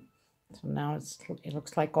one. So now it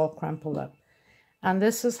looks like all crumpled up. And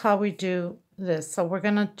this is how we do this. So we're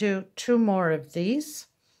going to do 2 more of these.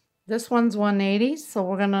 This one's 180, so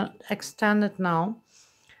we're going to extend it now.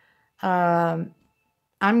 I'm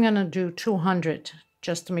going to do 200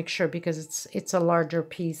 just to make sure because it's a larger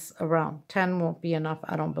piece around. 10 won't be enough,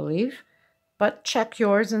 I don't believe. But check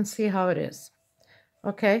yours and see how it is.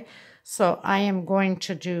 Okay, so I am going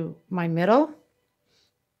to do my middle.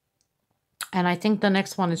 And I think the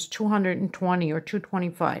next one is 220 or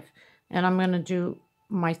 225. And I'm going to do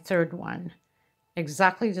my third one.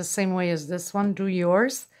 Exactly the same way as this one. Do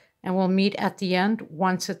yours. And we'll meet at the end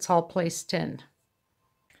once it's all placed in.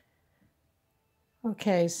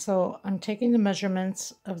 Okay, so I'm taking the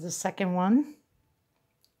measurements of the second one.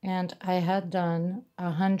 and I had done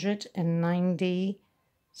 190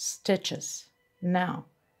 stitches. Now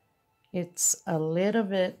it's a little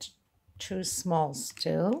bit too small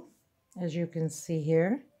still, as you can see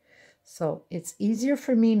here, so it's easier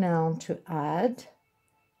for me now to add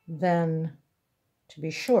than to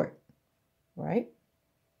be short, right?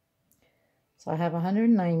 So I have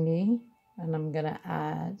 190 and I'm gonna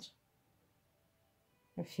add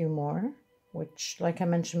a few more, which, like I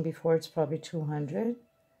mentioned before, it's probably 200.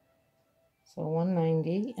 So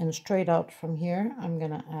 190, and straight out from here, I'm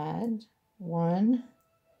gonna add 1,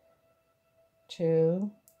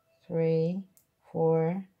 2, 3,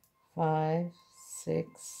 4, 5, 6,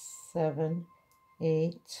 7,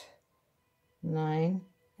 8, 9,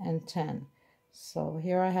 and 10. So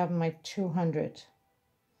here I have my 200.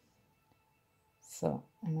 So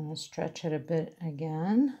I'm gonna stretch it a bit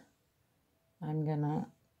again. I'm gonna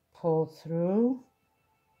pull through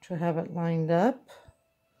to have it lined up.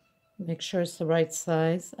 Make sure it's the right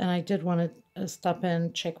size. And I did want to stop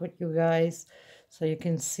in, check with you guys so you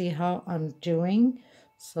can see how I'm doing,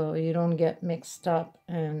 so you don't get mixed up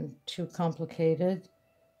and too complicated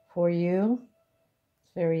for you. It's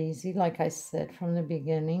very easy. Like I said from the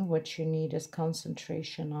beginning, what you need is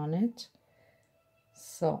concentration on it.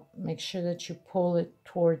 So make sure that you pull it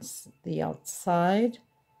towards the outside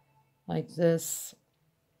like this.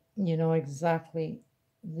 You know exactly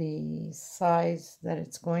the size that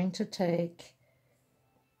it's going to take,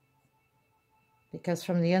 because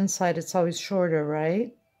from the inside it's always shorter,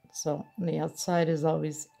 right? So the outside is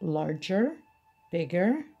always larger,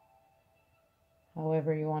 bigger,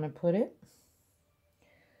 however you want to put it.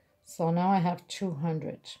 So now I have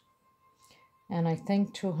 200, and I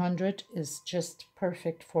think 200 is just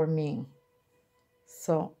perfect for me.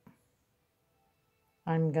 So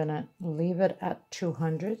I'm gonna leave it at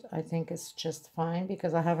 200. I think it's just fine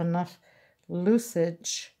because I have enough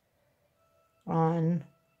loosage on,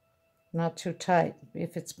 not too tight.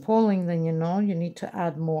 If it's pulling, then you know you need to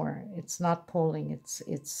add more. It's not pulling, it's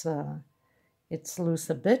loose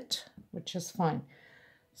a bit, which is fine.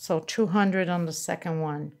 So 200 on the second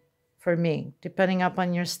one for me. Depending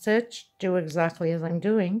upon your stitch, do exactly as I'm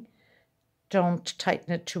doing. Don't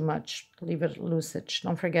tighten it too much. Leave it loosage.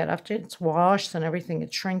 Don't forget, after it's washed and everything,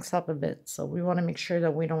 it shrinks up a bit. So we want to make sure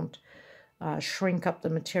that we don't shrink up the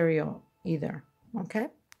material either. Okay?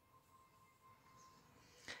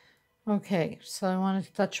 Okay, so I want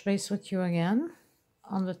to touch base with you again.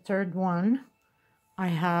 On the third one, I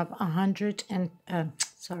have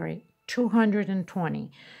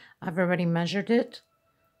 220. I've already measured it.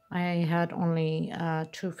 I had only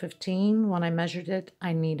 215. When I measured it,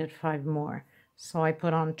 I needed 5 more. So I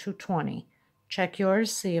put on 220. Check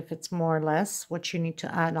yours, see if it's more or less what you need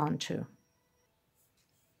to add on to.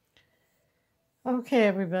 Okay,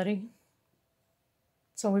 everybody.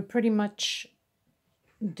 So we pretty much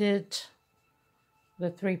did the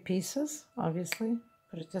 3 pieces, obviously.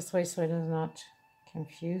 Put it this way so it does not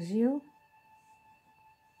confuse you.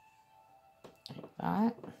 Like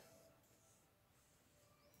that.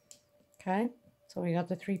 Okay, so we got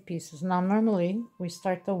the 3 pieces. Now normally we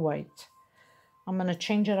start the white. I'm going to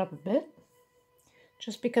change it up a bit,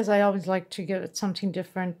 just because I always like to give it something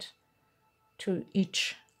different to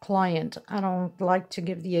each client. I don't like to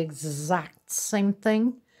give the exact same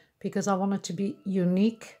thing because I want it to be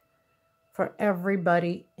unique for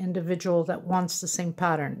everybody individual that wants the same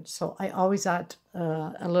pattern. So I always add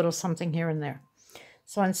a little something here and there.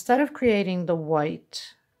 So instead of creating the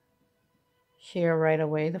white here right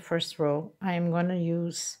away, the first row, I am going to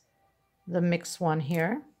use the mixed one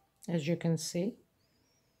here. As you can see,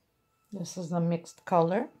 this is the mixed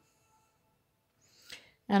color,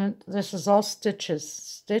 and this is all stitches,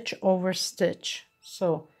 stitch over stitch.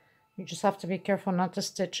 So you just have to be careful not to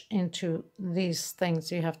stitch into these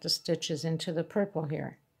things. You have to stitches into the purple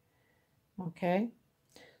here. Okay,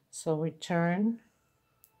 so we turn,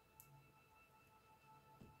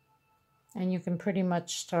 and you can pretty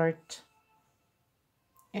much start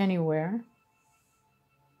anywhere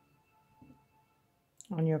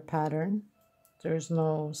on your pattern. There's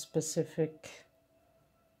no specific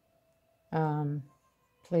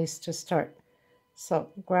place to start. So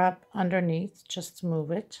grab underneath, just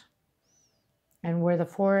move it, and where the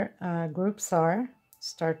 4 groups are,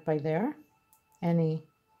 start by there. Any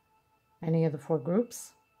of the 4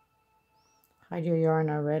 groups. Hide your yarn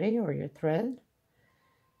already, or your thread,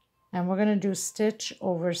 and we're going to do stitch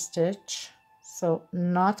over stitch. So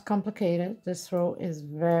not complicated. This row is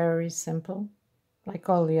very simple, like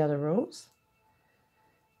all the other rows.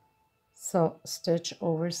 So stitch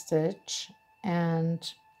over stitch,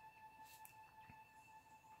 and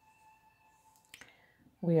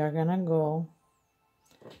we are gonna go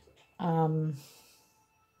in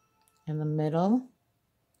the middle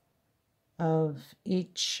of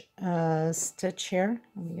each stitch here.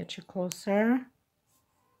 Let me get you closer.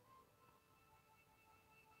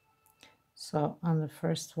 So on the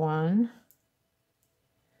first one,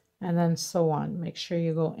 and then so on. Make sure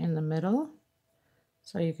you go in the middle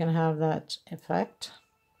so you can have that effect.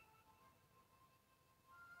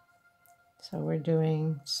 So we're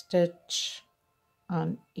doing stitch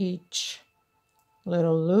on each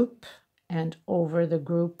little loop and over the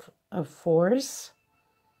group of 4s.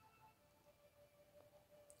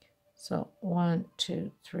 So 1,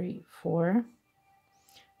 2, 3, 4.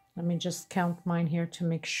 Let me just count mine here to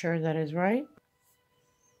make sure that is right.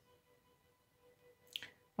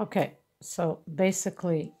 Okay, so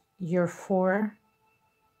basically you're 4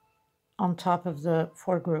 on top of the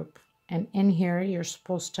 4 group, and in here you're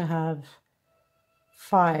supposed to have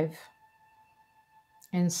 5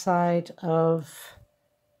 inside of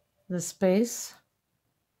the space.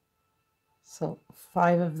 So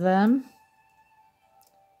 5 of them,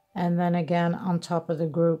 and then again on top of the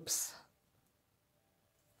groups,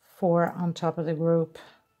 4 on top of the group.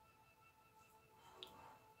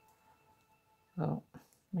 So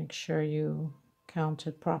make sure you count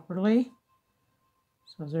it properly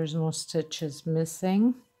so there's no stitches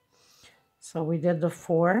missing. So we did the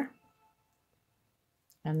 4,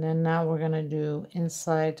 and then now we're going to do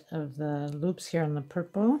inside of the loops here in the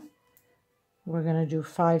purple, we're going to do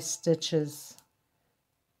 5 stitches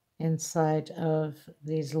inside of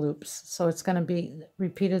these loops. So it's going to be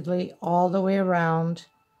repeatedly all the way around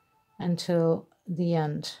until the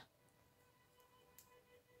end.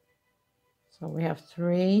 So we have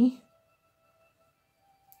 3,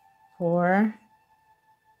 4,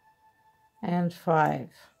 and 5.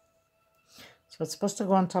 So it's supposed to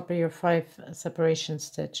go on top of your 5 separation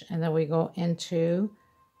stitch, and then we go into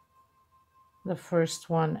the first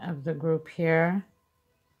one of the group here,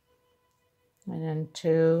 and then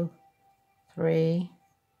 2, 3,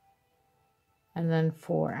 and then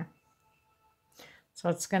 4. So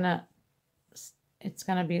it's gonna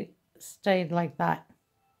be stayed like that.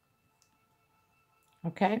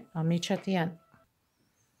 Okay, I'll meet you at the end.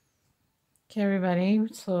 Okay, everybody,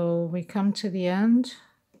 so we come to the end.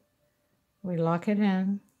 We lock it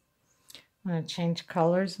in. I'm going to change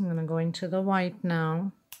colors. I'm going to go into the white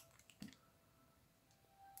now.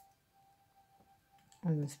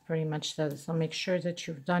 And it's pretty much that. So make sure that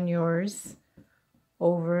you've done yours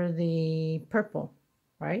over the purple,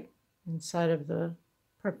 right? Inside of the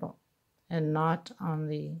purple, and not on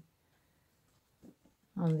these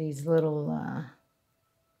little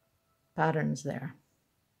patterns there.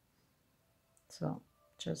 So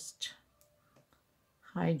just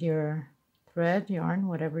hide your thread, yarn,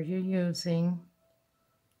 whatever you're using.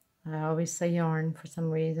 I always say yarn. For some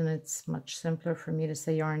reason it's much simpler for me to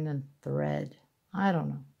say yarn than thread. I don't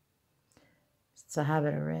know. It's a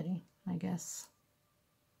habit already, I guess.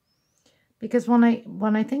 Because when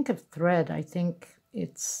I think of thread, I think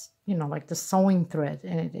it's, you know, like the sewing thread,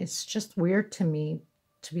 and it's just weird to me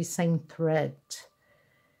to be saying thread.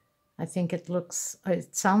 I think it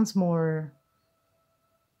sounds more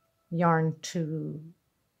yarn to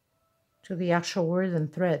the actual word than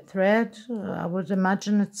thread. Thread, I would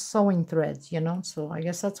imagine it's sewing threads, you know, so I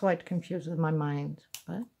guess that's why it confuses my mind,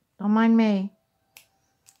 but don't mind me.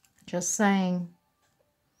 Just saying.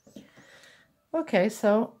 Okay,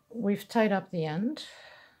 so we've tied up the end.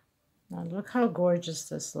 Now look how gorgeous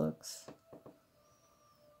this looks.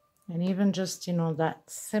 And even just, you know, that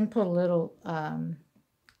simple little,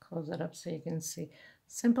 close it up so you can see,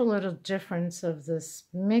 simple little difference of this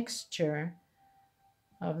mixture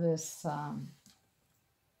of this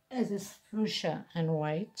fuchsia and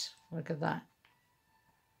white. Look at that.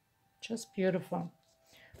 Just beautiful.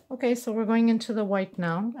 Okay, so we're going into the white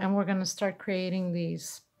now, and we're going to start creating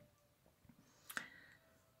these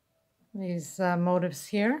motifs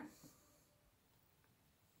here.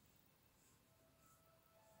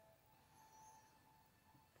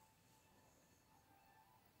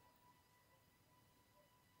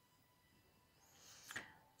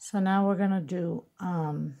 So now we're going to do,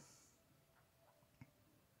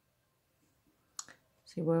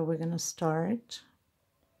 see where we're going to start.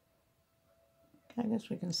 Okay, I guess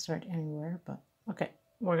we can start anywhere, but okay,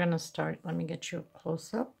 we're going to start. Let me get you a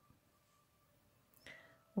close-up.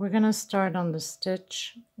 We're going to start on the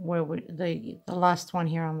stitch where the last one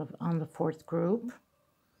here on the 4th group.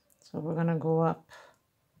 So we're going to go up,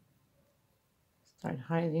 start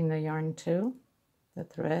hiding the yarn too, the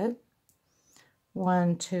thread.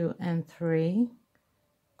 1, 2, and 3.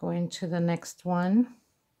 Go into the next one,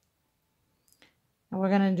 and we're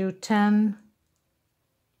going to do 10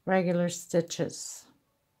 regular stitches.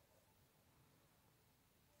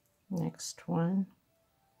 Next one.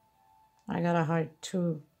 I gotta hide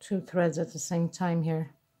two threads at the same time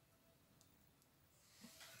here.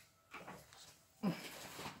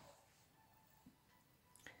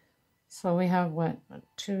 So we have what?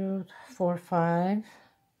 2, 4, 5,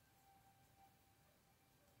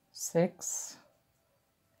 6,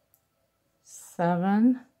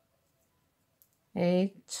 7,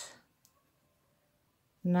 8,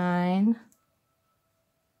 9,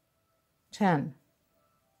 10.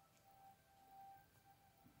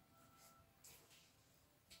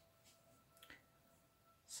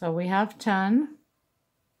 So we have 10.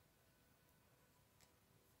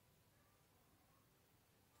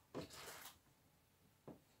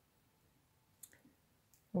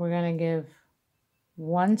 We're going to give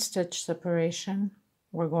 1 stitch separation.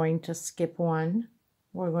 We're going to skip 1.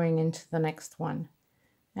 We're going into the next one.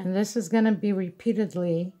 And this is going to be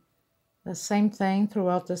repeatedly the same thing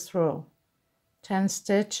throughout this row. 10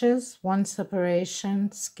 stitches, 1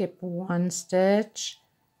 separation, skip 1 stitch,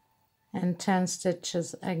 and 10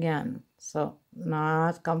 stitches again. So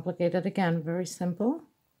not complicated again, very simple.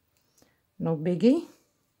 No biggie.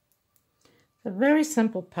 It's a very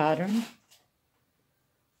simple pattern.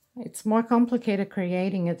 It's more complicated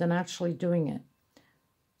creating it than actually doing it.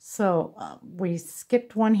 So we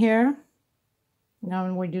skipped 1 here.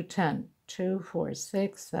 Now we do 10. 2, 4,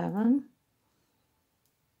 6, 7,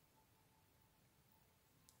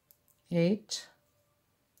 8,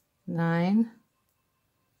 9,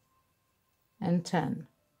 and 10.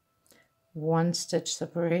 1 stitch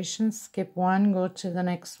separation, skip 1, go to the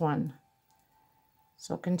next one.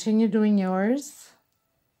 So continue doing yours.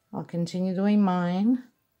 I'll continue doing mine.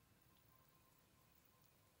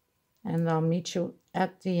 And I'll meet you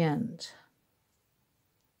at the end.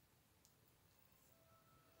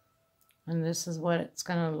 And this is what it's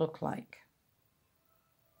going to look like.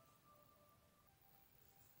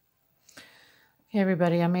 Hey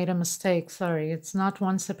everybody, I made a mistake. Sorry, it's not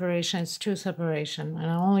 1 separation, it's 2 separation. And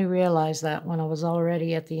I only realized that when I was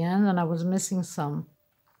already at the end and I was missing some.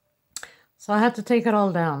 So I had to take it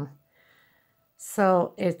all down.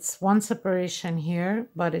 So it's 1 separation here,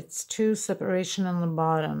 but it's 2 separation on the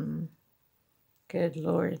bottom. Good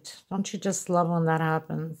Lord. Don't you just love when that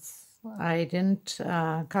happens? I didn't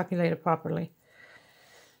calculate it properly.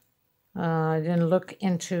 I didn't look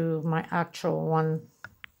into my actual one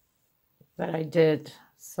that I did.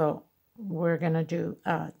 So we're going to do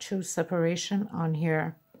 2 separation on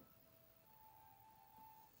here.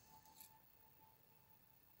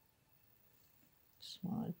 Just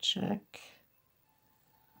want to check.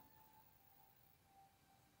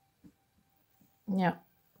 Yeah,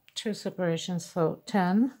 2 separations, so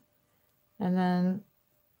 10, and then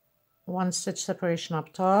 1 stitch separation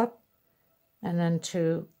up top, and then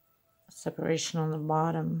 2 separation on the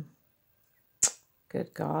bottom.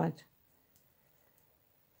 Good God.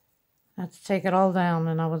 I had to take it all down,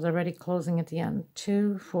 and I was already closing at the end.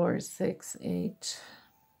 2, 4, 6, 8.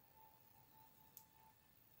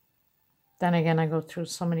 Then again, I go through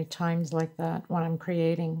so many times like that when I'm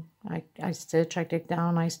creating. I stitch, I take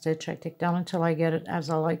down, I stitch, I take down until I get it as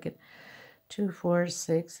I like it. 2, 4,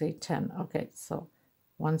 6, 8, 10. Okay, so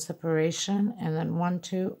 1 separation and then 1,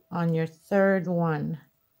 2 on your third one.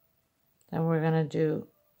 Then we're going to do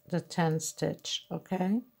the 10 stitch,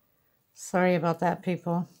 okay? Sorry about that,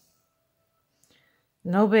 people.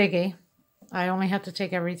 No biggie. I only had to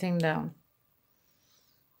take everything down.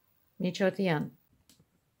 Meet you at the end.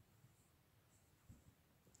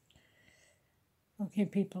 Okay,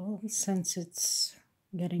 people, since it's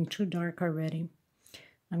getting too dark already,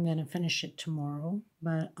 I'm going to finish it tomorrow,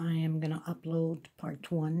 but I am going to upload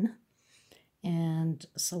part 1. And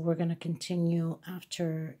so we're going to continue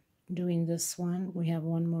after doing this one. We have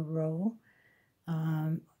 1 more row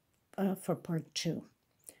for part 2.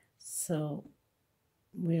 So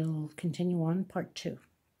we'll continue on part 2.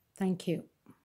 Thank you.